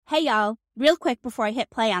Hey y'all, real quick before I hit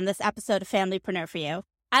play on this episode of Familypreneur for you,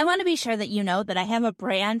 I want to be sure that you know that I have a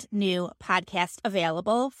brand new podcast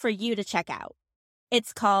available for you to check out.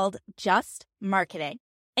 It's called Just Marketing,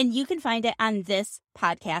 and you can find it on this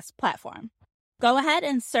podcast platform. Go ahead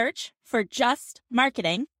and search for Just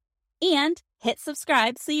Marketing and hit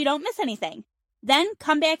subscribe so you don't miss anything. Then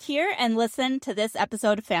come back here and listen to this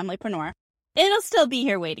episode of Familypreneur. It'll still be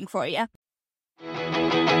here waiting for you.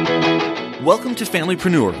 Welcome to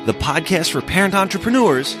Familypreneur, the podcast for parent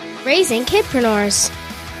entrepreneurs raising kidpreneurs.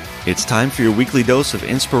 It's time for your weekly dose of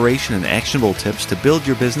inspiration and actionable tips to build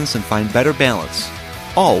your business and find better balance,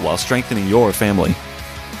 all while strengthening your family.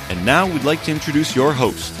 And now we'd like to introduce your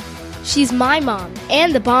host. She's my mom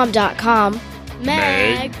and thebomb.com,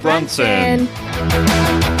 Meg Brunson.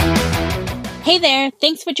 Hey there,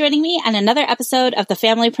 thanks for joining me on another episode of the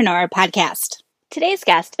Familypreneur podcast. Today's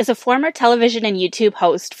guest is a former television and YouTube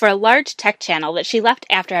host for a large tech channel that she left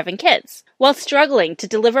after having kids. While struggling to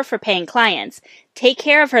deliver for paying clients, take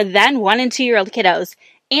care of her then 1 and 2 year old kiddos,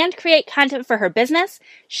 and create content for her business,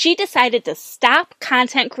 she decided to stop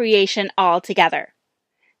content creation altogether.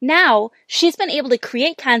 Now, she's been able to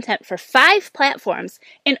create content for 5 platforms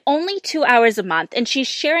in only 2 hours a month, and she's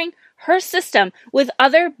sharing her system with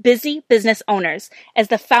other busy business owners as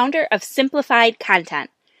the founder of Simplified Content.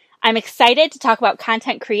 I'm excited to talk about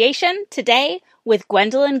content creation today with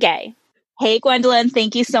Gwendolyn Gay. Hey, Gwendolyn,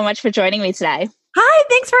 thank you so much for joining me today. Hi,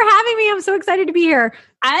 thanks for having me. I'm so excited to be here.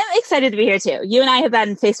 I'm excited to be here too. You and I have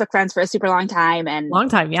been Facebook friends for a super long time. Long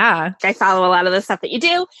time, yeah. I follow a lot of the stuff that you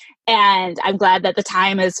do. And I'm glad that the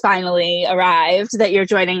time has finally arrived that you're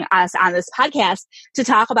joining us on this podcast to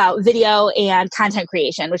talk about video and content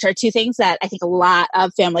creation, which are 2 things that I think a lot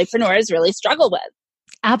of familypreneurs really struggle with.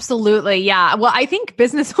 Absolutely. Yeah. Well, I think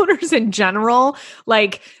business owners in general,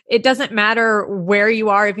 like it doesn't matter where you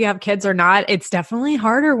are, if you have kids or not, it's definitely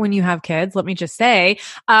harder when you have kids, let me just say.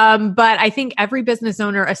 But I think every business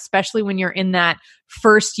owner, especially when you're in that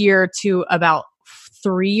first year to about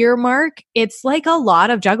 3-year mark, it's like a lot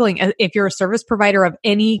of juggling. If you're a service provider of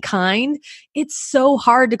any kind, it's so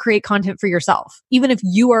hard to create content for yourself. Even if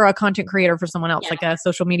you are a content creator for someone else, like a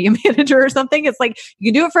social media manager or something, it's like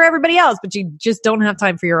you can do it for everybody else, but you just don't have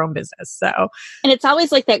time for your own business. So, and it's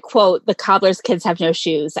always like that quote, the cobbler's kids have no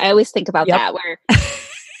shoes. I always think about that where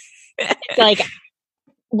it's like,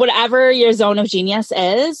 whatever your zone of genius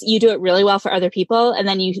is, you do it really well for other people, and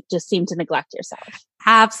then you just seem to neglect yourself.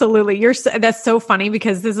 Absolutely. That's so funny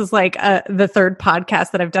because this is like the 3rd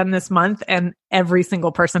podcast that I've done this month, and every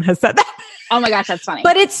single person has said that. Oh my gosh, that's funny.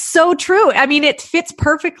 But it's so true. I mean, it fits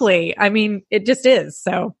perfectly. I mean, it just is.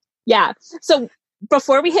 So yeah. So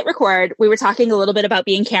before we hit record, we were talking a little bit about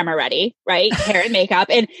being camera ready, right? Hair and makeup.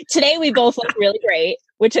 And today we both look really great,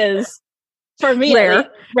 which is, for me, rare.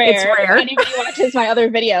 It's rare. If anybody watches my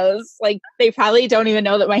other videos, like they probably don't even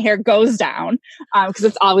know that my hair goes down because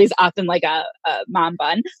it's always up in like a mom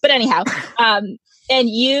bun. But anyhow, and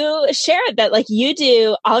you shared that like you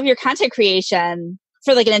do all of your content creation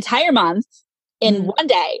for like an entire month in 1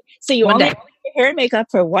 day. So you only have your hair and makeup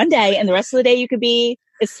for 1 day, and the rest of the day you could be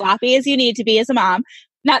as sloppy as you need to be as a mom.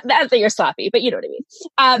 Not that you're sloppy, but you know what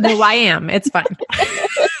I mean. No, I am. It's fun.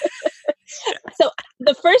 So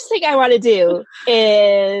the first thing I want to do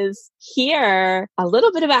is hear a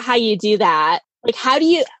little bit about how you do that. Like,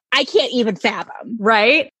 I can't even fathom.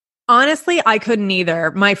 Right? Honestly, I couldn't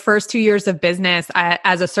either. My first 2 years of business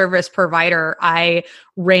as a service provider, I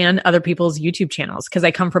ran other people's YouTube channels because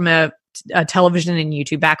I come from a television and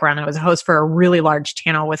YouTube background. I was a host for a really large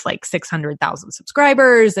channel with like 600,000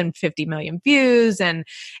 subscribers and 50 million views. And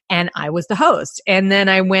I was the host. And then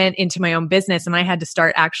I went into my own business and I had to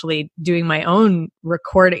start actually doing my own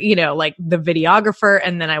recording, like the videographer.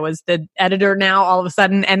 And then I was the editor now all of a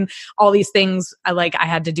sudden. And all these things I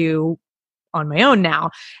had to do on my own now.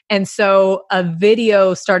 And so a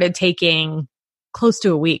video started taking close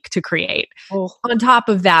to a week to create. Oh. On top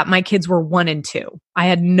of that, my kids were 1 and 2. I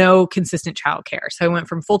had no consistent childcare. So I went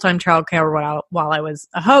from full-time childcare while I was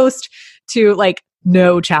a host to like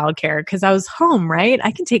no childcare because I was home, right?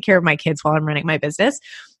 I can take care of my kids while I'm running my business.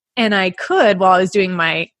 And I could while I was doing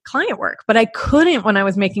my client work, but I couldn't when I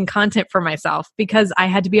was making content for myself because I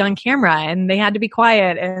had to be on camera and they had to be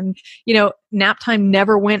quiet. And, nap time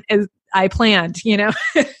never went as I planned,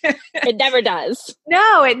 It never does.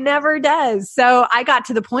 No, it never does. So I got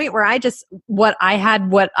to the point where what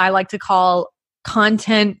I like to call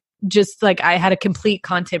content, just like I had a complete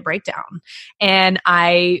content breakdown, and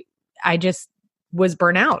I just was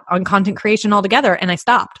burnt out on content creation altogether, and I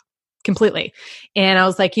stopped completely. And I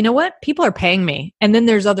was like, you know what? People are paying me. And then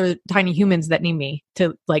there's other tiny humans that need me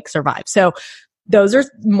to like survive. So those are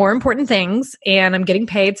more important things, and I'm getting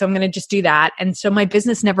paid, so I'm going to just do that. And so my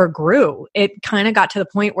business never grew. It kind of got to the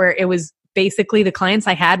point where it was basically the clients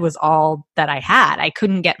I had was all that I had. I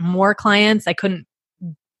couldn't get more clients. I couldn't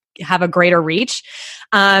have a greater reach.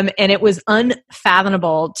 And it was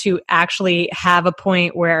unfathomable to actually have a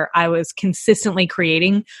point where I was consistently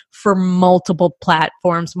creating for multiple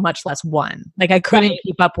platforms, much less one. Like I couldn't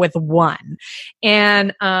keep up with one.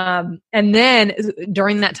 And then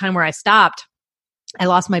during that time where I stopped, I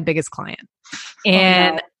lost my biggest client.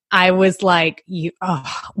 And I was like,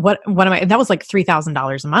 what am I? That was like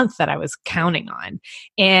 $3,000 a month that I was counting on.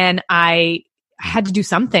 And I had to do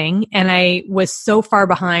something. And I was so far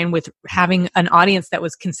behind with having an audience that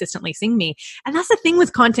was consistently seeing me. And that's the thing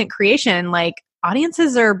with content creation. Like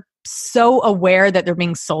audiences are so aware that they're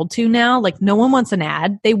being sold to now. Like no one wants an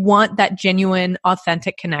ad. They want that genuine,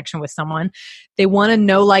 authentic connection with someone. They want to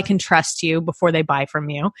know, like, and trust you before they buy from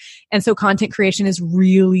you. And so content creation is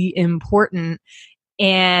really important.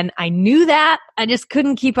 And I knew that. I just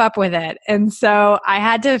couldn't keep up with it. And so I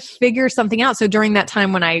had to figure something out. So during that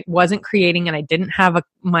time when I wasn't creating and I didn't have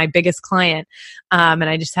my biggest client, and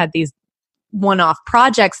I just had these one-off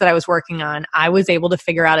projects that I was working on, I was able to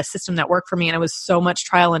figure out a system that worked for me. And it was so much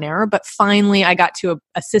trial and error. But finally, I got to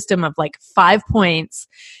a system of like 5 points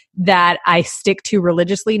that I stick to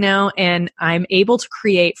religiously now. And I'm able to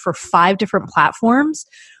create for 5 different platforms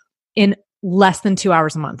in less than 2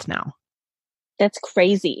 hours a month now. That's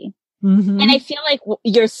crazy. And I feel like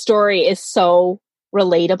your story is so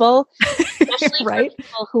relatable, especially right? for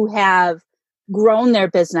people who have grown their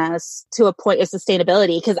business to a point of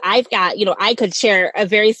sustainability. Because I've got, I could share a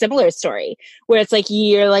very similar story where it's like,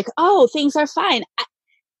 you're like, oh, things are fine. I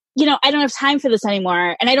don't have time for this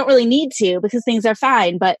anymore. And I don't really need to because things are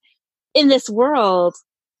fine. But in this world,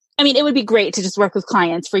 I mean, it would be great to just work with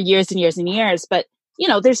clients for years and years and years. But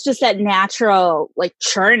there's just that natural like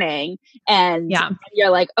churning and you're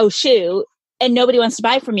like, oh shoot. And nobody wants to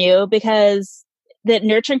buy from you because the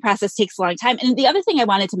nurturing process takes a long time. And the other thing I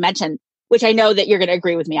wanted to mention, which I know that you're going to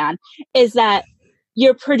agree with me on, is that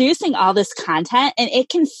you're producing all this content and it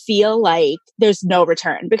can feel like there's no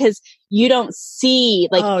return because you don't see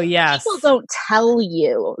like, people don't tell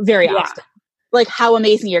you very often like how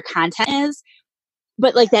amazing your content is.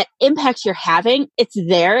 But like that impact you're having, it's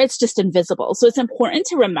there. It's just invisible. So it's important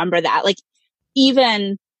to remember that. Like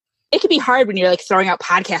even it can be hard when you're like throwing out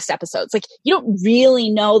podcast episodes. Like you don't really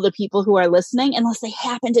know the people who are listening unless they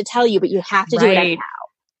happen to tell you, but you have to do it anyhow.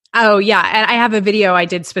 Oh yeah. And I have a video I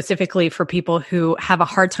did specifically for people who have a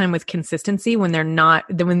hard time with consistency when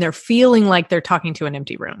they're feeling like they're talking to an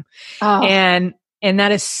empty room. Oh. And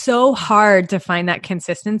that is so hard to find that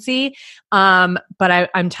consistency. But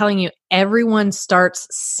I'm telling you, everyone starts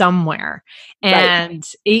somewhere. And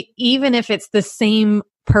even if it's the same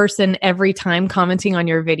person every time commenting on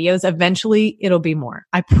your videos, eventually it'll be more.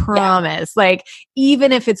 I promise. Yeah. Like,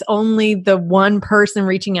 even if it's only the one person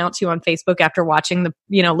reaching out to you on Facebook after watching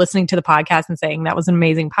listening to the podcast and saying that was an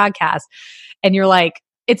amazing podcast. And you're like,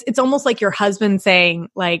 it's almost like your husband saying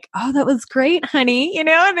like, oh, that was great, honey,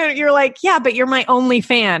 and you're like, yeah, but you're my only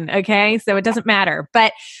fan. Okay. So it doesn't matter.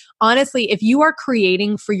 But honestly, if you are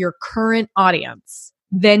creating for your current audience,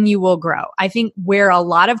 then you will grow. I think where a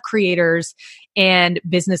lot of creators and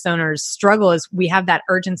business owners struggle is we have that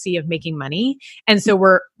urgency of making money. And so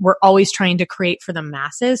we're always trying to create for the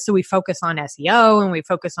masses. So we focus on SEO and we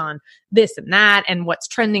focus on this and that and what's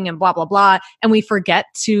trending and blah, blah, blah. And we forget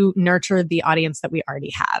to nurture the audience that we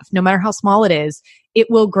already have. No matter how small it is, it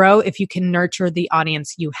will grow if you can nurture the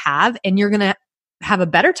audience you have, and you're going to have a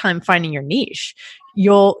better time finding your niche.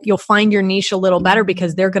 You'll find your niche a little better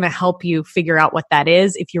because they're going to help you figure out what that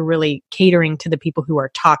is if you're really catering to the people who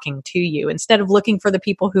are talking to you instead of looking for the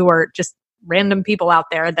people who are just random people out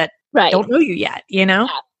there that don't know you yet, Yeah.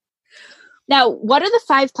 Now, what are the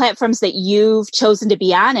 5 platforms that you've chosen to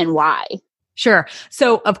be on and why? Sure.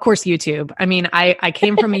 So of course, YouTube. I mean, I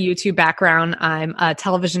came from a YouTube background. I'm a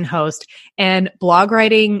television host, and blog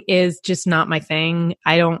writing is just not my thing.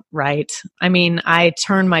 I don't write. I mean, I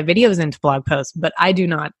turn my videos into blog posts, but I do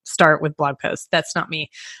not start with blog posts. That's not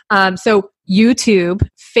me. So YouTube,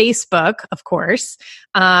 Facebook, of course.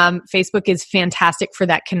 Facebook is fantastic for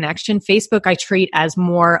that connection. Facebook, I treat as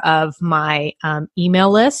more of my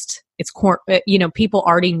email list. It's people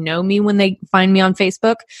already know me when they find me on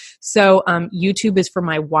Facebook. So YouTube is for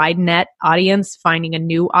my wide net audience, finding a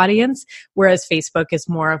new audience, whereas Facebook is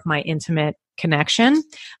more of my intimate connection.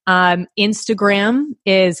 Instagram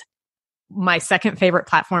is my second favorite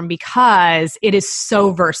platform because it is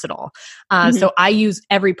so versatile. So I use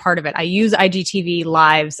every part of it. I use IGTV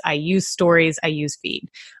lives. I use stories. I use feed.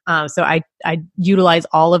 So I utilize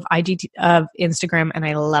all of of Instagram, and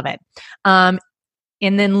I love it. And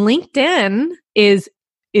then LinkedIn is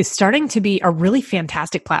starting to be a really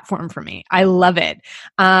fantastic platform for me. I love it.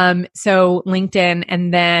 So LinkedIn,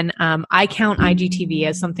 and then I count IGTV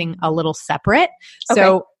as something a little separate. Okay.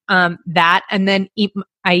 So that, and then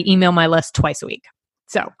I email my list twice a week.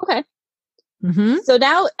 So okay. So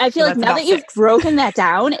now I feel like now that you've broken that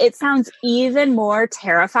down, it sounds even more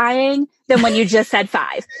terrifying than when you just said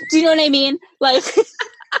 5. Do you know what I mean? Like.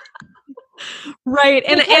 Right.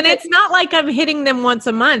 And it's not like I'm hitting them once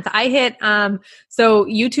a month. I hit, so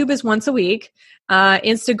YouTube is once a week.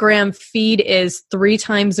 Instagram feed is 3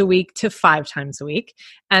 times a week to 5 times a week.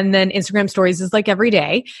 And then Instagram stories is like every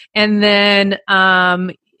day. And then,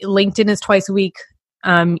 LinkedIn is twice a week.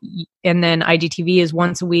 And then IGTV is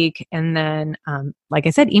once a week. And then, like I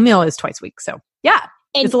said, email is twice a week. So yeah,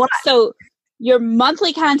 it's a lot. So your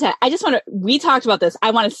monthly content, we talked about this. I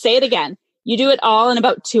want to say it again. You do it all in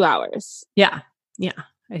about 2 hours. Yeah. Yeah,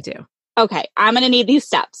 I do. Okay. I'm going to need these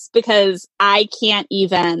steps because I can't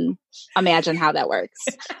even imagine how that works.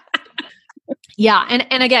 Yeah.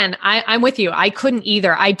 And again, I'm with you. I couldn't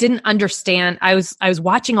either. I didn't understand. I was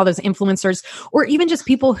watching all those influencers, or even just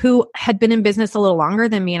people who had been in business a little longer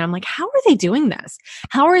than me. And I'm like, how are they doing this?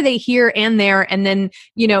 How are they here and there? And then,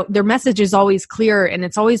 their message is always clear and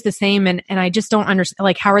it's always the same. And I just don't understand,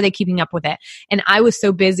 like, how are they keeping up with it? And I was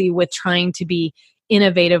so busy with trying to be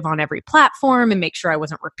innovative on every platform and make sure I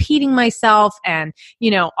wasn't repeating myself and,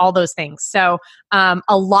 all those things. So,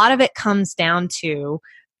 a lot of it comes down to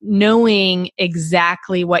knowing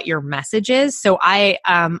exactly what your message is. So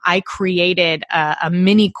I created a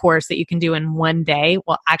mini course that you can do in one day.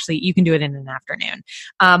 Well, actually you can do it in an afternoon,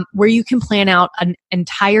 where you can plan out an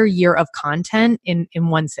entire year of content in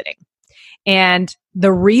one sitting. And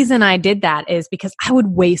the reason I did that is because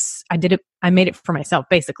I made it for myself,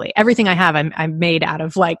 basically. Everything I have, I made out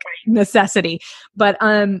of like necessity. But,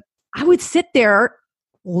 I would sit there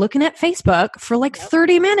looking at Facebook for like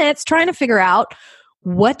 30 minutes trying to figure out,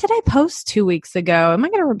 what did I post 2 weeks ago? Am I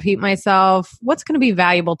going to repeat myself? What's going to be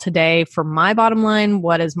valuable today for my bottom line?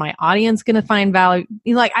 What is my audience going to find value?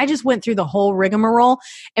 Like, I just went through the whole rigmarole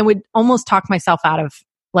and would almost talk myself out of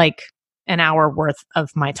like an hour worth of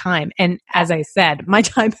my time. And as I said, my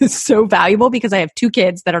time is so valuable because I have 2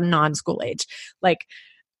 kids that are non-school age. Like,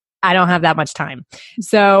 I don't have that much time.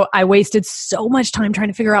 So I wasted so much time trying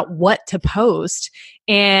to figure out what to post.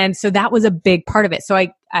 And so that was a big part of it. So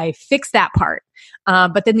I fixed that part.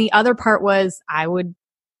 But then the other part was I would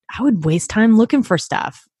waste time looking for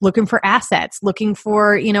stuff, looking for assets, looking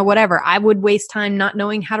for, whatever. I would waste time not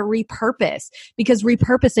knowing how to repurpose, because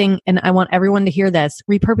repurposing, and I want everyone to hear this,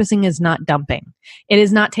 repurposing is not dumping. It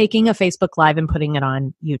is not taking a Facebook Live and putting it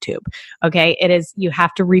on YouTube. Okay. It is, you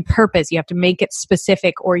have to repurpose. You have to make it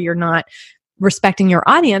specific, or you're not respecting your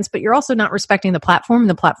audience, but you're also not respecting the platform, and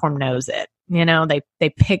the platform knows it. They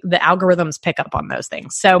pick, the algorithms pick up on those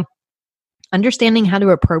things. So understanding how to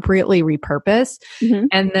appropriately repurpose,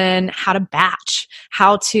 and then how to batch,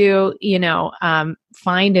 how to,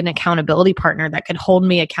 find an accountability partner that could hold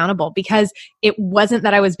me accountable, because it wasn't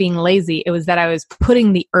that I was being lazy. It was that I was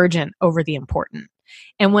putting the urgent over the important.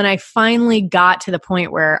 And when I finally got to the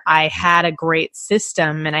point where I had a great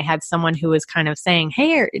system and I had someone who was kind of saying,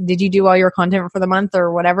 hey, did you do all your content for the month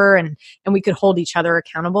or whatever? And we could hold each other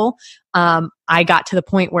accountable. I got to the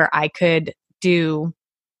point where I could do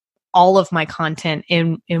all of my content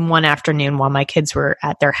in one afternoon while my kids were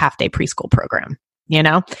at their half-day preschool program,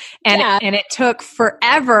 and it took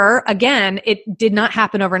forever. Again, it did not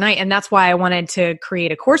happen overnight. And that's why I wanted to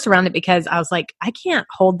create a course around it, because I was like, I can't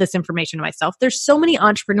hold this information to myself. There's so many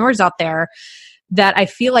entrepreneurs out there that I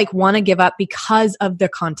feel like want to give up because of their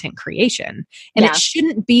content creation. And it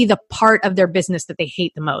shouldn't be the part of their business that they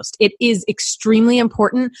hate the most. It is extremely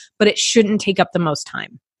important, but it shouldn't take up the most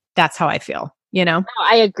time. That's how I feel. No,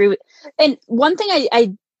 I agree. And one thing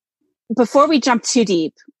I before we jump too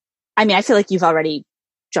deep, I mean, I feel like you've already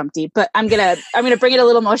jumped deep, but I'm gonna bring it a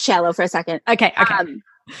little more shallow for a second. Okay.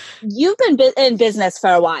 You've been in business for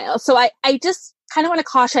a while, so I just kind of want to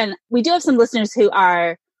caution. We do have some listeners who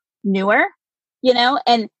are newer,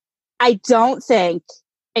 and I don't think,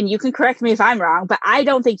 and you can correct me if I'm wrong, but I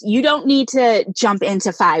don't think you don't need to jump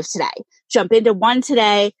into 5 today. Jump into 1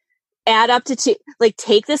 today, add up to 2. Like,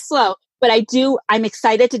 take this slow. But I'm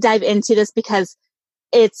excited to dive into this because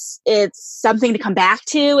it's something to come back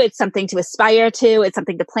to. It's something to aspire to. It's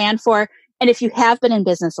something to plan for. And if you have been in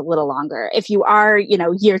business a little longer, if you are,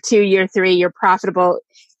 year 2, year 3, you're profitable,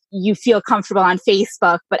 you feel comfortable on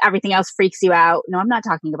Facebook, but everything else freaks you out. No, I'm not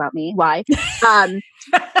talking about me. Why?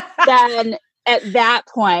 Then at that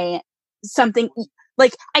point, something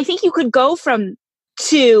like, I think you could go from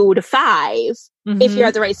 2 to 5 if you're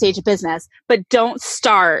at the right stage of business, but don't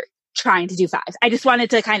start trying to do 5. I just wanted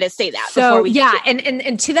to kind of say that. So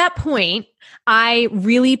and to that point, I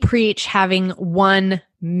really preach having one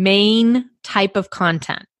main type of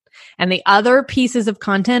content. And the other pieces of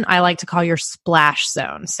content I like to call your splash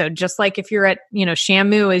zone. So just like if you're at,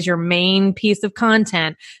 Shamu is your main piece of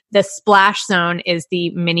content, the splash zone is the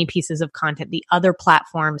many pieces of content, the other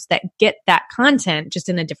platforms that get that content just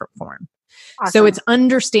in a different form. Awesome. So it's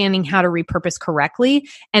understanding how to repurpose correctly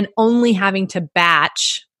and only having to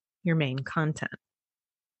batch your main content.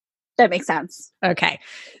 That makes sense. Okay.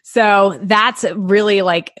 So that's really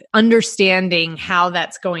like understanding how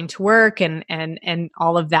that's going to work and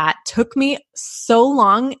all of that took me so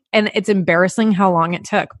long, and it's embarrassing how long it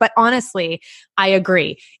took. But honestly, I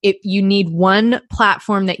agree. If you need one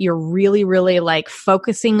platform that you're really, really like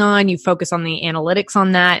focusing on, you focus on the analytics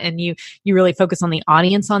on that, and you really focus on the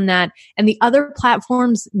audience on that. And the other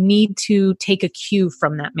platforms need to take a cue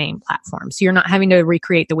from that main platform. So you're not having to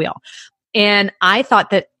recreate the wheel. And I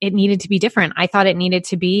thought that it needed to be different. I thought it needed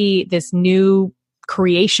to be this new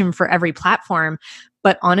creation for every platform.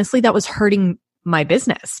 But honestly, that was hurting my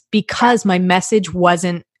business because my message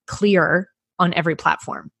wasn't clear on every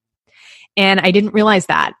platform. And I didn't realize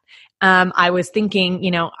that. I was thinking,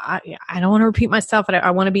 I don't want to repeat myself.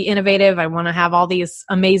 I want to be innovative. I want to have all these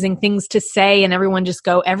amazing things to say and everyone just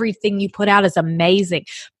go, everything you put out is amazing.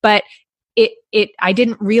 But I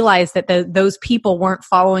didn't realize that those people weren't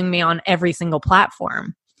following me on every single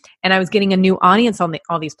platform, and I was getting a new audience on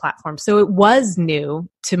all these platforms. So it was new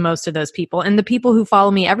to most of those people, and the people who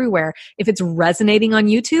follow me everywhere. If it's resonating on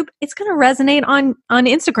YouTube, it's going to resonate on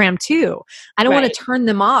Instagram too. I don't want to turn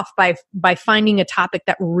them off by finding a topic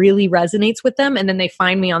that really resonates with them, and then they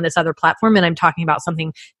find me on this other platform, and I'm talking about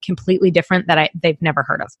something completely different that they've never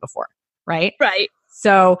heard of before. Right. Right.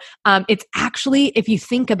 So it's actually, if you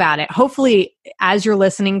think about it, hopefully as you're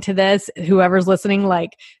listening to this, whoever's listening,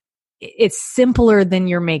 like it's simpler than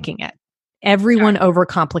you're making it. Everyone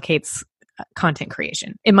overcomplicates content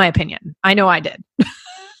creation, in my opinion. I know I did.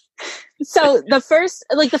 So the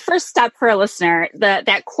first step for a listener,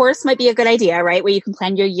 that course might be a good idea, right? Where you can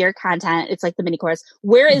plan your year content. It's like the mini course.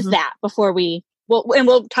 Where is that before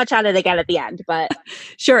we'll touch on it again at the end, but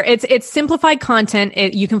sure. It's Simplified Content.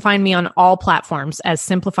 You can find me on all platforms as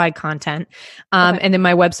Simplified Content. And then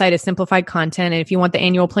my website is Simplified Content. And if you want the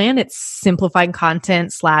annual plan, it's Simplified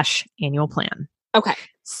Content /annual plan. Okay.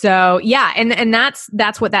 So yeah. And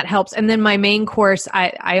that's what that helps. And then my main course,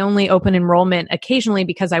 I only open enrollment occasionally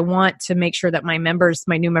because I want to make sure that my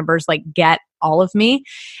new members like get all of me.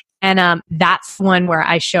 And that's one where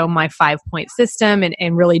I show my 5-point system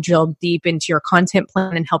and really drill deep into your content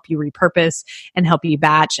plan and help you repurpose and help you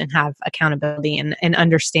batch and have accountability and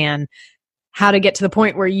understand how to get to the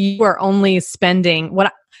point where you are only spending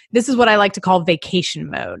this is what I like to call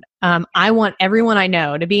vacation mode. I want everyone I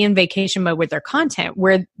know to be in vacation mode with their content,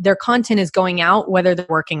 where their content is going out whether they're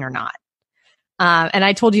working or not. And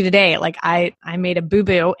I told you today, like I made a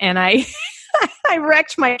boo-boo and I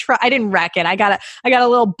wrecked my truck. I didn't wreck it. I got a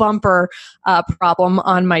little bumper problem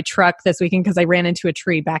on my truck this weekend because I ran into a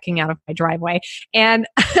tree backing out of my driveway, and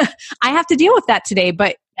I have to deal with that today.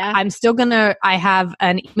 But I'm still I have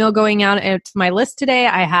an email going out to my list today.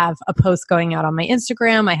 I have a post going out on my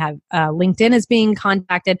Instagram. I have LinkedIn is being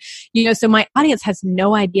contacted. So my audience has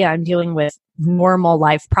no idea I'm dealing with normal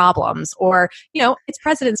life problems, or it's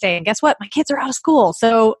President's Day, and guess what? My kids are out of school,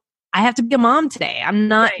 so I have to be a mom today. I'm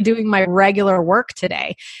not doing my regular work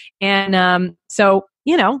today. And so,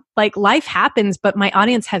 like life happens, but my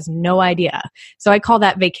audience has no idea. So I call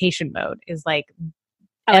that vacation mode, is like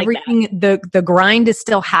everything, the grind is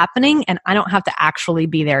still happening and I don't have to actually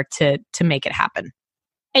be there to make it happen.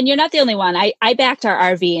 And you're not the only one. I backed our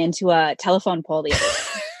RV into a telephone pole the other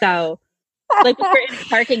day. So like we were in a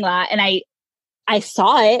parking lot and I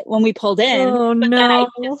saw it when we pulled in, but then I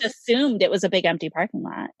just assumed it was a big empty parking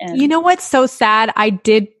lot. And you know what's so sad? I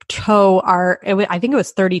did tow I think it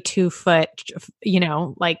was 32-foot,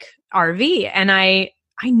 like RV, and I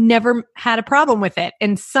never had a problem with it.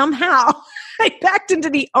 And somehow I backed into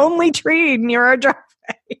the only tree near our driveway.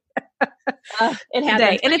 It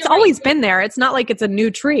happened. And it's always been there. It's not like it's a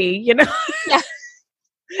new tree, Yeah.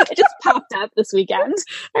 It just popped up this weekend.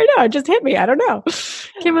 I know. It just hit me. I don't know.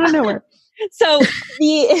 Came out of nowhere. So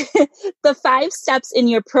the 5 steps in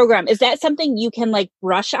your program, is that something you can like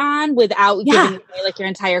brush on without giving away like your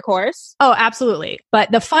entire course? Oh, absolutely.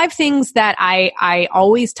 But the 5 things that I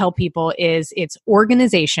always tell people is it's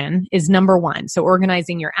organization is number 1. So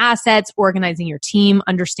organizing your assets, organizing your team,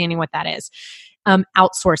 understanding what that is.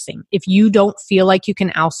 Outsourcing. If you don't feel like you can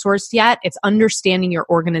outsource yet, it's understanding your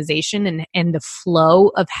organization and the flow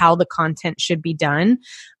of how the content should be done.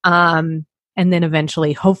 And then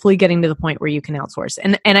eventually, hopefully getting to the point where you can outsource.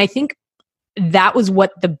 And I think that was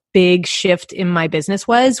what the big shift in my business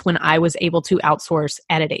was when I was able to outsource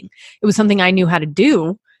editing. It was something I knew how to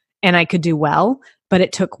do and I could do well, but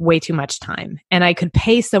it took way too much time. And I could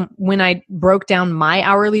pay when I broke down my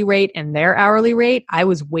hourly rate and their hourly rate, I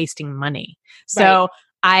was wasting money. So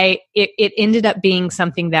it ended up being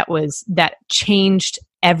something that changed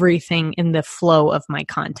everything in the flow of my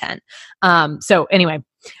content. So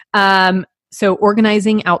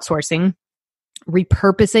organizing, outsourcing,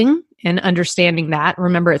 repurposing, and understanding that.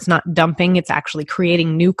 Remember, it's not dumping, it's actually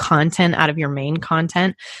creating new content out of your main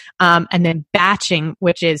content. And then batching,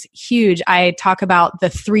 which is huge. I talk about the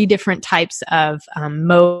 3 different types of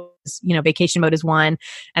modes. Vacation mode is one.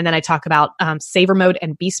 And then I talk about saver mode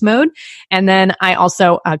and beast mode. And then I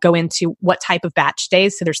also go into what type of batch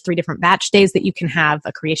days. So there's 3 different batch days that you can have: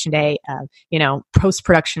 a creation day,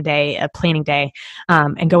 post-production day, a planning day,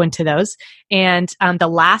 and go into those. And the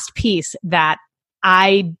last piece that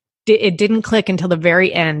it didn't click until the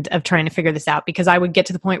very end of trying to figure this out, because I would get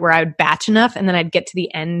to the point where I would batch enough and then I'd get to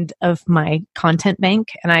the end of my content bank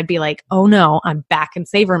and I'd be like, oh no, I'm back in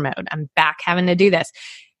saver mode. I'm back having to do this.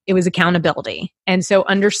 It was accountability. And so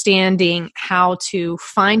understanding how to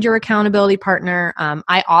find your accountability partner.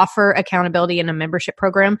 I offer accountability in a membership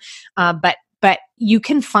program, but you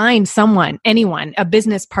can find anyone, a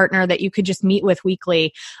business partner that you could just meet with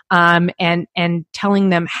weekly, and telling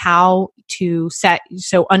them how to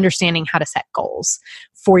understanding how to set goals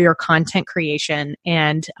for your content creation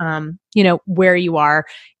and, where you are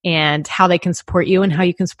and how they can support you and how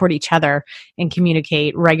you can support each other and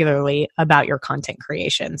communicate regularly about your content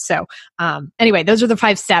creation. So, anyway, those are the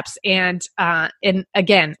 5 steps. And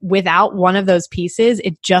again, without one of those pieces,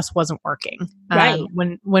 it just wasn't working. Right.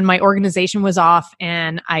 When my organization was off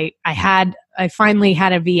and I finally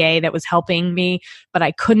had a VA that was helping me, but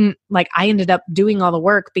I couldn't, I ended up doing all the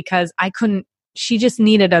work because she just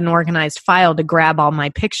needed an organized file to grab all my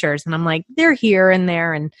pictures. And I'm like, they're here and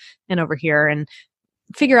there and over here, and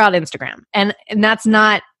figure out Instagram. And that's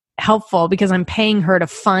not helpful because I'm paying her to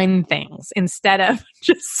find things instead of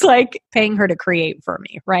just paying her to create for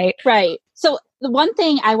me. Right. Right. So the one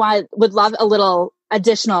thing I would love a little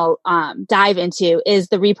additional dive into is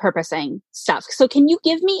the repurposing stuff. So can you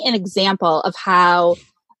give me an example of how,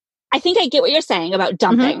 I think I get what you're saying about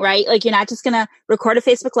dumping, right? Like you're not just going to record a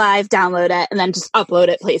Facebook Live, download it, and then just upload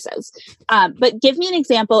it places. But give me an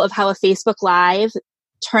example of how a Facebook Live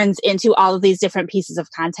turns into all of these different pieces of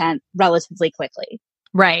content relatively quickly.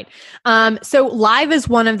 Right. So live is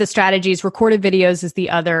one of the strategies. Recorded videos is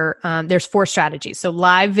the other. There's 4 strategies. So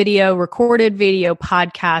live video, recorded video,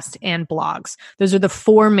 podcast, and blogs. Those are the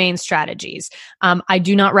 4 main strategies. I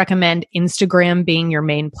do not recommend Instagram being your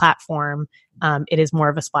main platform. It is more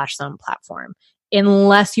of a splash zone platform,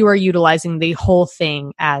 unless you are utilizing the whole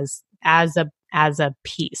thing as a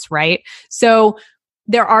piece, right? So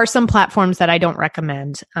there are some platforms that I don't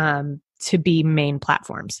recommend to be main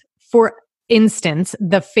platforms. For instance,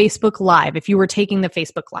 the Facebook Live, if you were taking the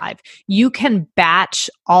Facebook Live, you can batch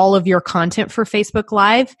all of your content for Facebook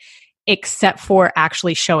Live except for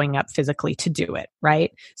actually showing up physically to do it,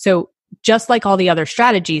 right? So just like all the other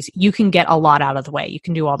strategies, you can get a lot out of the way. You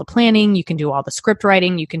can do all the planning, you can do all the script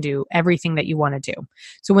writing, you can do everything that you want to do.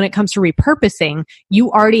 So when it comes to repurposing,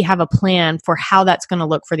 you already have a plan for how that's going to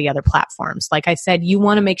look for the other platforms. Like I said, you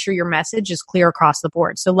want to make sure your message is clear across the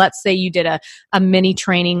board. So let's say you did a mini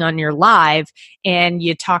training on your live and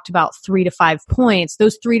you talked about 3 to 5 points.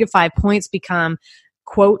 Those 3 to 5 points become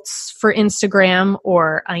quotes for Instagram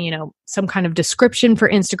or, some kind of description for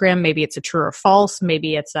Instagram. Maybe it's a true or false.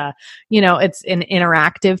 Maybe it's it's an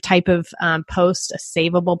interactive type of post, a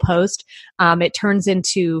savable post. It turns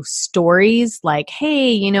into stories like,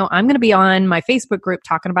 hey, I'm going to be on my Facebook group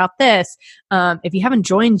talking about this. If you haven't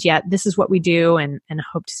joined yet, this is what we do and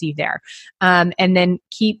hope to see you there. And then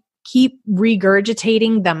keep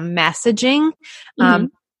regurgitating the messaging.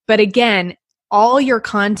 But again, all your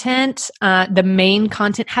content, the main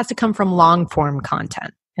content has to come from long form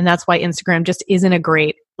content. And that's why Instagram just isn't a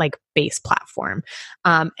great base platform.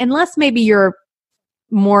 Unless maybe you're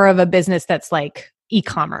more of a business that's like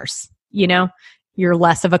e-commerce, you're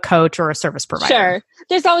less of a coach or a service provider. Sure.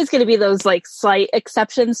 There's always going to be those like slight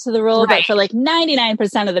exceptions to the rule, Right. but for like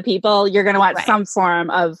 99% of the people, you're going to want Right. some form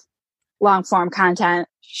of long form content.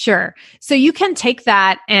 Sure. So you can take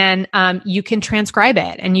that and you can transcribe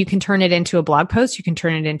it and you can turn it into a blog post. You can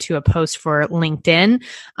turn it into a post for LinkedIn.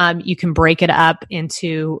 You can break it up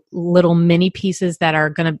into little mini pieces that are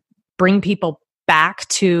going to bring people back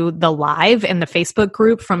to the live in the Facebook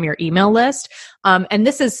group from your email list. And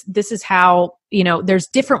this is how, there's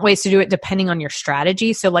different ways to do it depending on your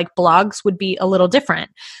strategy. So like blogs would be a little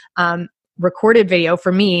different. Recorded video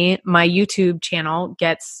for me, my YouTube channel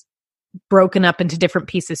gets broken up into different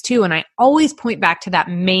pieces too. And I always point back to that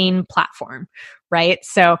main platform, right?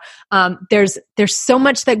 So there's so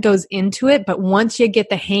much that goes into it, but once you get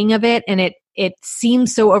the hang of it, and it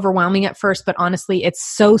seems so overwhelming at first, but honestly, it's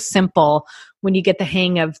so simple when you get the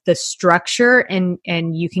hang of the structure and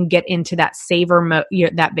you can get into that saver mode,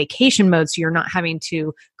 that vacation mode. So you're not having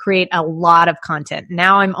to create a lot of content.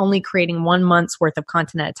 Now I'm only creating 1 month's worth of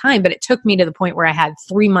content at a time, but it took me to the point where I had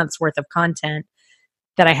 3 months worth of content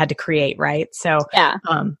that I had to create, right? So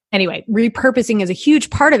anyway, repurposing is a huge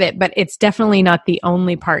part of it, but it's definitely not the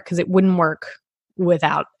only part because it wouldn't work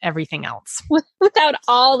without everything else. Without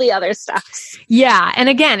all the other stuff. Yeah. And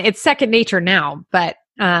again, it's second nature now, but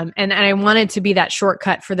and I wanted to be that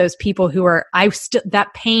shortcut for those people who are,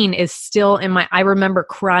 that pain is still in I remember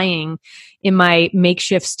crying in my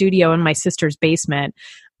makeshift studio in my sister's basement.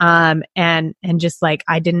 And just like,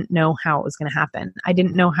 I didn't know how it was going to happen. I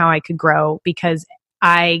didn't know how I could grow because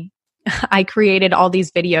I created all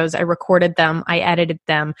these videos. I recorded them. I edited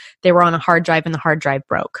them. They were on a hard drive and the hard drive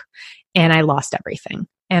broke and I lost everything.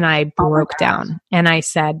 And I broke down and I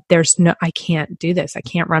said, I can't do this. I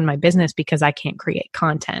can't run my business because I can't create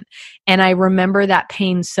content. And I remember that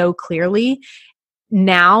pain so clearly.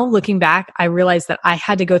 Now looking back, I realized that I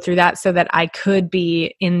had to go through that so that I could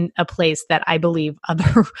be in a place that I believe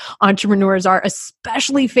other entrepreneurs are,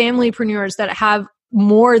 especially familypreneurs that have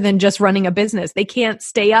more than just running a business. They can't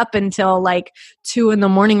stay up until like 2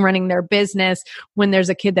 a.m. running their business when there's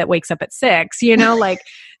a kid that wakes up at 6, like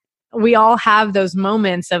we all have those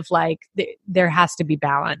moments of like, there has to be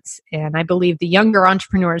balance. And I believe the younger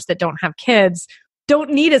entrepreneurs that don't have kids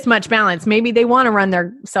don't need as much balance. Maybe they want to run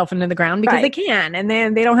their self into the ground because they can, and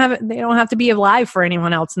then they don't have to be alive for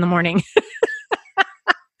anyone else in the morning.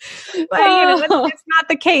 But it's not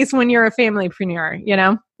the case when you're a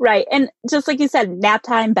familypreneur, Right. And just like you said, nap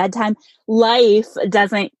time, bedtime, life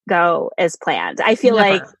doesn't go as planned. I feel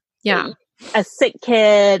like a sick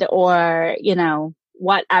kid or,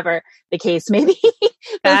 whatever the case may be,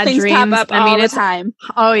 those bad things dreams pop up all the time.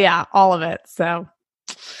 Oh yeah, all of it. So,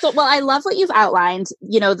 well, I love what you've outlined,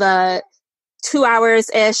 the 2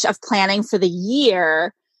 hours-ish of planning for the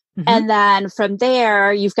year. Mm-hmm. And then from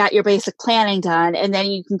there, you've got your basic planning done. And then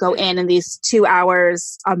you can go in these 2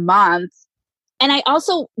 hours a month. And I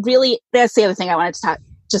also that's the other thing I wanted to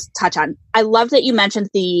just touch on. I love that you mentioned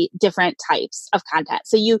the different types of content.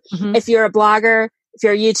 So if you're a blogger, if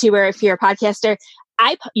you're a YouTuber, if you're a podcaster,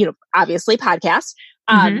 obviously podcast.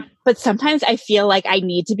 But sometimes I feel like I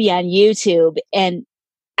need to be on YouTube, and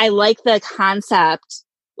I like the concept,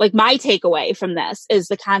 like my takeaway from this is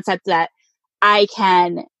the concept that I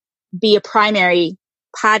can be a primary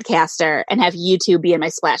podcaster and have YouTube be in my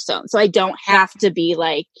splash zone. So I don't have to be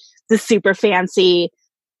like the super fancy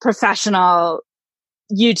professional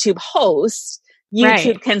YouTube host.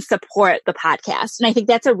 YouTube can support the podcast. And I think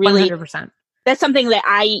that's 100%. That's something that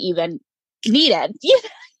I even needed,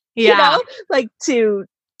 like to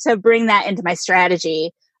bring that into my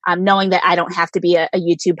strategy, knowing that I don't have to be a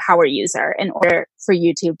YouTube power user in order for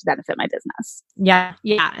YouTube to benefit my business. Yeah.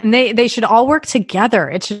 Yeah. And they should all work together.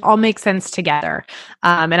 It should all make sense together.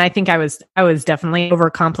 And I think I was definitely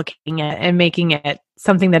overcomplicating it and making it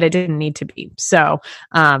something that it didn't need to be. So,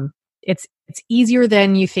 it's easier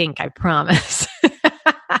than you think, I promise.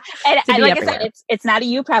 And like I said, it's not a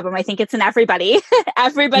you problem. I think it's an everybody.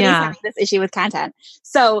 Everybody's having this issue with content.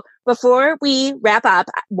 So before we wrap up,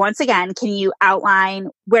 once again, can you outline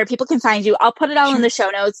where people can find you? I'll put it all in the show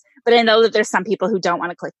notes, but I know that there's some people who don't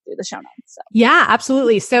want to click through the show notes. So. Yeah,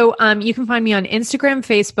 absolutely. So you can find me on Instagram,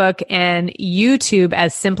 Facebook, and YouTube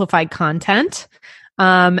as Simplified Content.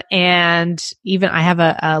 And even I have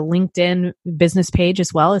a LinkedIn business page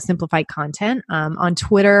as well as Simplified Content. On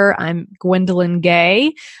Twitter, I'm Gwendolyn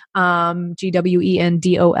Gay, GWENDOLYNGAY.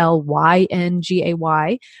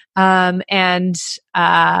 And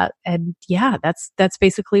yeah, that's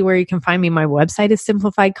basically where you can find me. My website is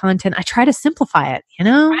Simplified Content. I try to simplify it,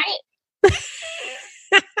 Right.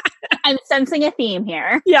 I'm sensing a theme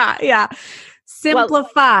here. Yeah.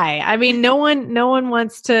 simplify. I mean, no one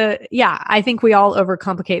wants to, I think we all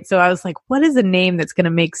overcomplicate. So I was like, what is a name that's going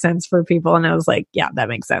to make sense for people? And I was like, yeah, that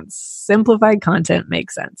makes sense. Simplified content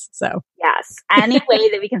makes sense. So yes, any way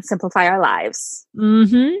that we can simplify our lives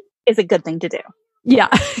is a good thing to do. Yeah.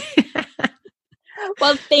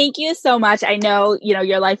 Well, thank you so much. I know,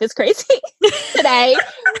 your life is crazy today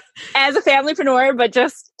as a familypreneur, but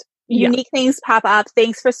just unique things pop up.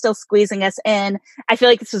 Thanks for still squeezing us in. I feel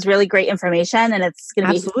like this was really great information and it's going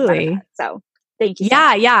to be absolutely. So thank you.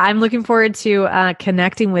 Yeah. I'm looking forward to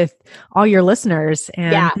connecting with all your listeners.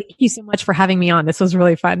 And thank you so much for having me on. This was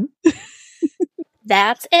really fun.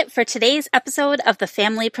 That's it for today's episode of the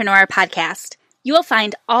Familypreneur Podcast. You will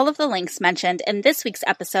find all of the links mentioned in this week's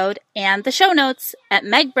episode and the show notes at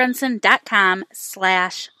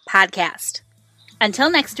megbrunson.com/podcast. Until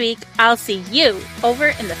next week, I'll see you over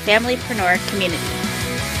in the Familypreneur community.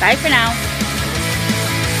 Bye for now.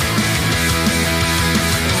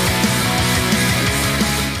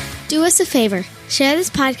 Do us a favor. Share this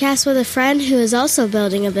podcast with a friend who is also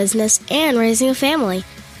building a business and raising a family.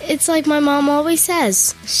 It's like my mom always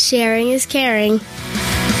says, sharing is caring.